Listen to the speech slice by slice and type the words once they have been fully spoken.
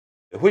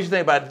What you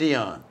think about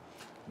Deion?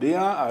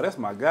 Deion, oh, that's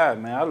my guy,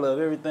 man. I love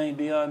everything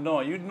Deion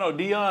doing. You know,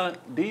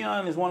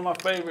 Deion is one of my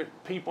favorite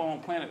people on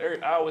planet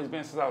Earth. I always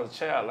been since I was a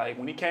child. Like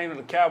when he came to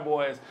the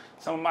Cowboys,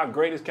 some of my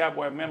greatest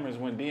Cowboy memories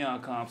when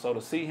Deion comes. So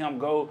to see him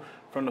go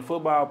from the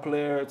football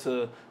player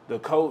to the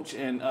coach,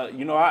 and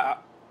you know,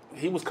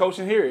 he was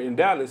coaching here in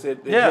Dallas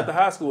at the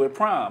high school at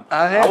Prime.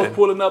 I was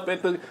pulling up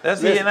at the.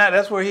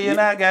 That's where he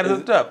and I got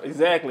hooked up.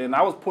 Exactly, and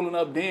I was pulling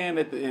up then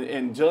at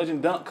in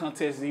judging dunk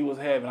contests he was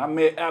having. I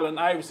met Allen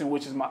Iverson,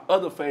 which is my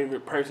other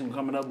favorite person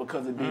coming up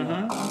because of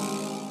Deion.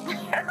 The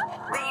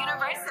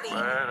university.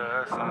 Where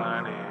the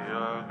sun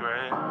is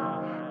great,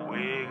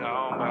 we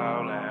gon'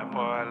 ball and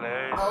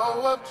parlay.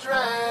 Oh, up train,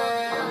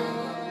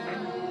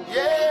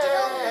 yeah.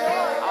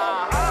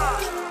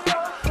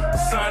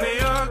 Sunny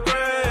or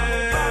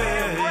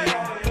gray,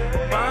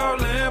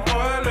 ball and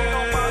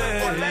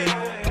parlay.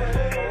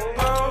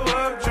 Oh,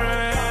 up train,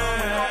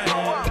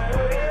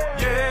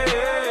 yeah.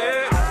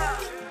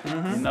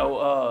 You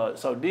know,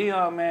 so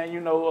Deion, man, you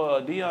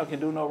know, Deion can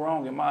do no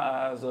wrong in my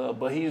eyes,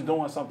 but he's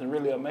doing something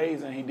really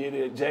amazing. He did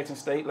it at Jackson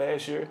State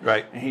last year,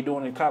 right? And he's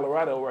doing it in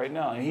Colorado right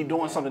now, and he's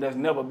doing something that's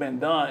never been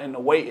done in the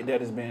way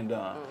that it's been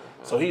done.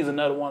 So he's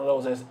another one of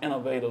those that's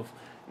innovative.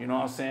 You know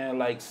what I'm saying?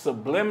 Like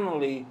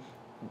subliminally,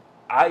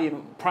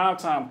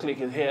 Primetime Click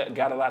has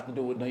got a lot to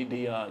do with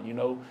Deion. You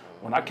know,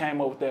 when I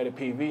came up with that at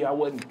PV, I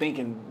wasn't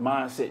thinking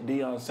mindset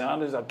Deion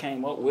Sanders. I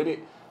came up with it,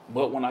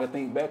 but when I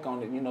think back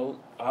on it, you know,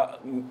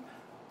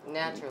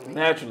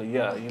 naturally,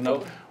 yeah, you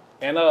know.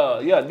 And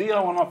yeah,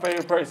 Deion one of my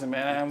favorite person,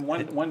 man.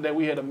 One day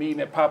we had a meeting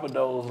at Papa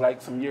Do's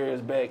like some years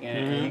back,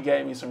 and he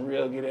gave me some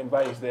real good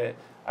advice that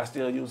I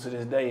still use to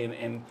this day.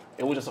 And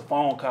it was just a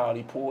phone call.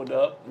 He pulled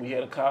up. We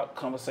had a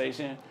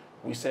conversation.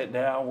 We sat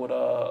down with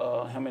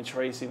him and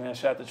Tracy, man.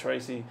 Shout out to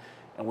Tracy,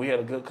 and we had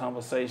a good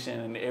conversation.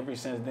 And ever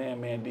since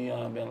then, man,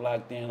 Deion been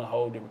locked in a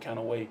whole different kind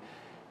of way,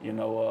 you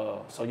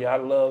know. So yeah, I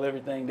love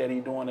everything that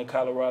he's doing in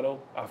Colorado.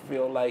 I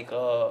feel like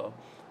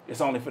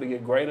it's only for to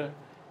get greater.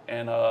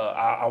 And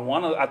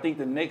I think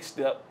the next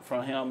step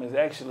from him is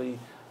actually,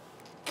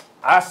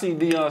 I see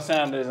Deion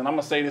Sanders, and I'm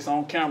gonna say this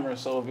on camera.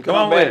 So if you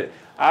come back,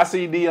 I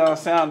see Deion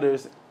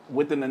Sanders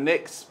within the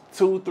next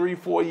 2, 3,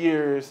 4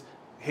 years,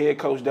 head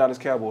coach Dallas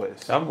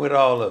Cowboys. I'm with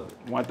all of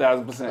it.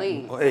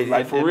 1000%.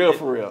 Like for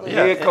real.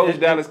 Yeah, head coach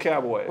Dallas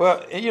Cowboys.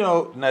 Well, you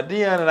know, now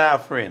Deion and I are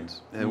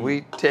friends, and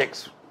we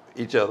text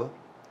each other,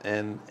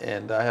 and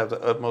I have the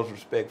utmost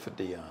respect for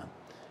Deion,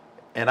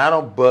 and I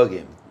don't bug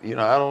him. You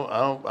know,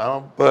 I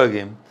don't bug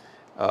him.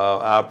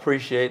 I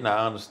appreciate and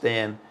I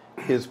understand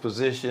his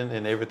position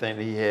and everything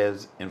that he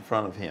has in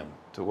front of him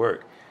to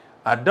work.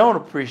 I don't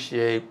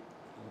appreciate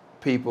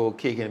people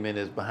kicking him in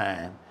his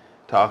behind,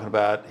 talking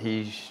about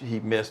he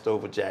messed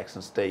over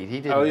Jackson State. He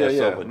didn't mess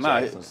over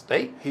Jackson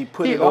State. He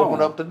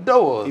opened up the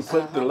doors. He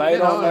put the light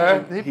on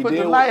there. He put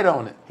the light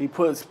on it. He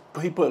put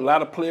a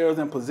lot of players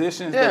in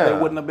positions that they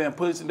wouldn't have been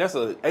put. That's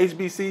a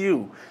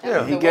HBCU.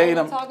 Yeah, he gave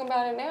them talking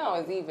about it now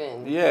is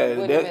even. Yeah,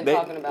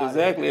 talking about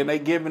exactly. And they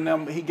giving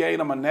them. He gave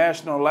them a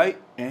national light,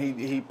 and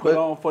he put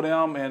on for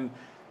them, and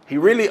he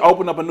really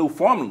opened up a new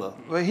formula.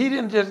 But he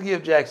didn't just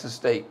give Jackson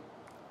State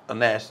a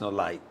national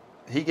light.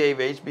 He gave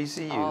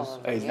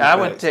HBCUs. I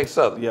went to Texas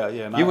Southern. Yeah.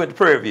 You went to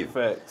Prairie View.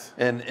 Facts.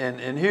 And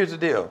here's the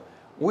deal.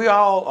 We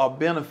all are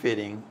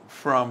benefiting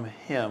from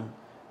him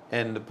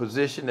and the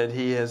position that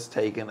he has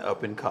taken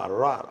up in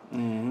Colorado.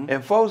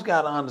 And folks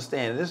got to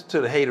understand, this is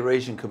to the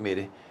Hateration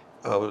Committee,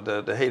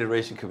 the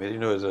Hateration Committee. You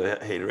know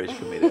there's a Hateration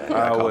Committee.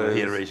 I call it the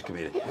Hateration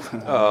Committee.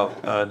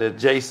 The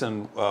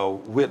Jason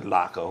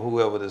Whitlock or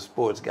whoever the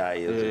sports guy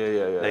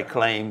is. They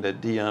claim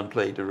that Deion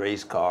played the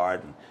race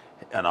card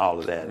and all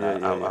of that.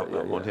 I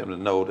want him to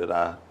know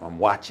that I'm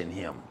watching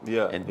him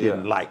and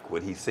didn't like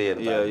what he said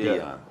about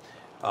Deion.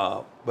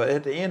 But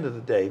at the end of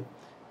the day,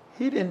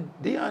 Deion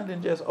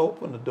didn't just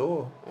open the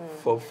door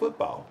for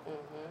football.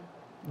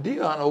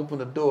 Deion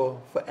opened the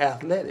door for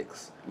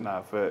athletics.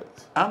 Nah,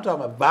 facts. I'm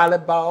talking about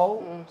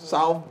volleyball,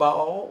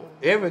 softball,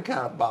 every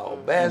kind of ball,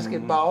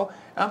 basketball.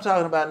 I'm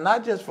talking about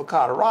not just for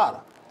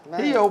Colorado.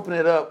 He opened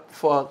it up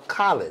for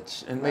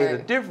college and made a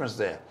difference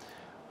there.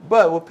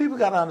 But what people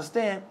got to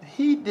understand,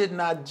 he did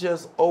not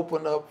just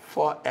open up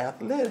for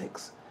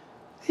athletics.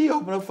 He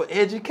opened up for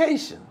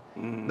education.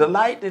 The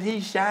light that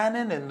he's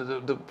shining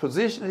and the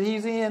position that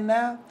he's in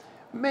now,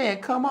 man,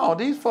 come on.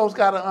 These folks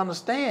got to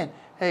understand,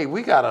 hey,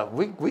 we gotta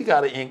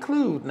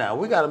include now.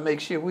 We got to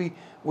make sure we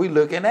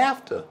looking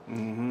after.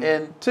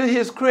 And to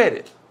his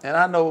credit, and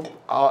I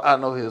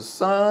know his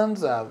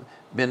sons. I've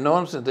been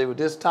knowing them since they were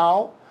this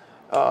tall.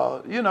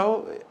 You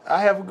know,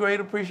 I have a great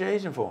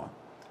appreciation for him.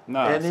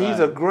 And he's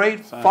a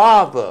great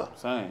father.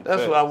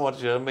 That's what I want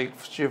you to make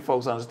sure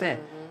folks understand.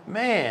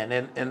 Man,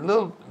 and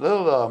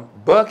little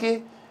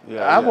Bucky,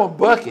 I want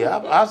Bucky.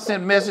 I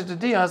sent a message to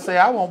Deion and say,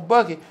 I want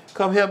Bucky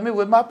come help me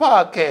with my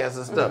podcast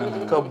and stuff.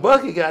 Because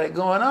Bucky got it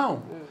going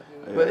on.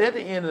 But at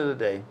the end of the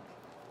day,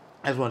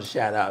 I just want to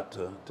shout out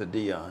to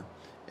Deion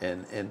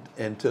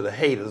and to the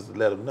haters to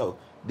let them know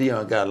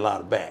Deion got a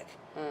lot of back.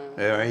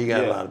 He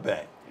got a lot of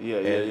back.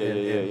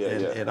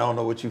 And I don't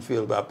know what you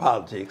feel about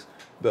politics,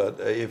 But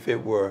if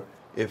it were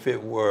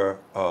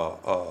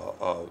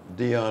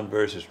Deion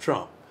versus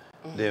Trump,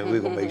 then we're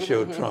gonna make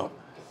sure Trump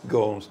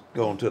goes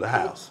to the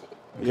House.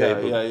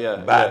 Okay?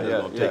 Yeah. Biden's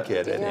gonna take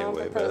care of that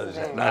anyway.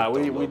 But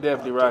we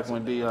definitely rocking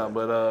with Deion.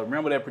 But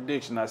remember that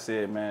prediction I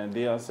said, man.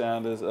 Deion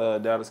Sanders,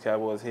 Dallas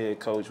Cowboys head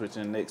coach, which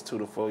in the next 2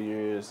 to 4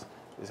 years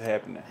is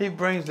happening. he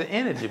brings the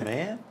energy,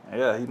 man.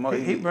 Yeah, he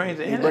brings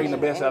the he energy. brings the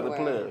best out of the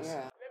players.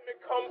 Yeah.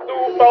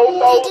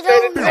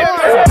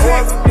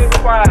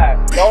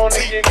 Going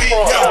to get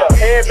crunk.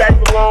 Head back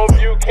to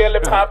Longview, Kelly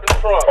popping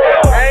trunk.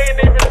 I ain't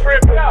even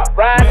tripping.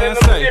 Riding in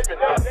them shipping.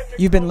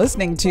 You've been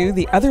listening to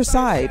The Other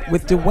Side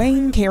with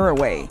Dwayne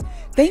Caraway.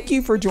 Thank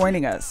you for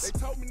joining us.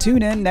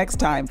 Tune in next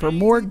time for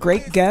more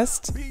great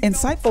guests,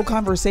 insightful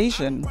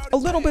conversation, a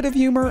little bit of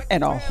humor,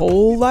 and a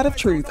whole lot of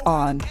truth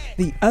on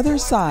The Other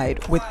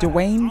Side with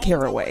Dwayne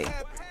Caraway.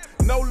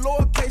 No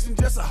lowercase,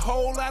 just a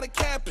whole lot of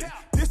capping.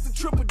 This the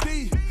triple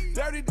D,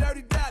 dirty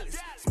Dallas.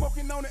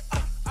 Smoking on it,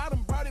 I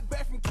done brought it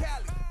back from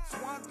Cali.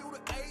 Swan through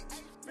the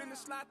H, finish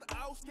slide the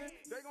Austin.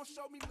 They gon'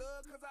 show me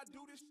love cause I do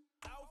this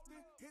often.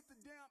 Hit the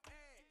damn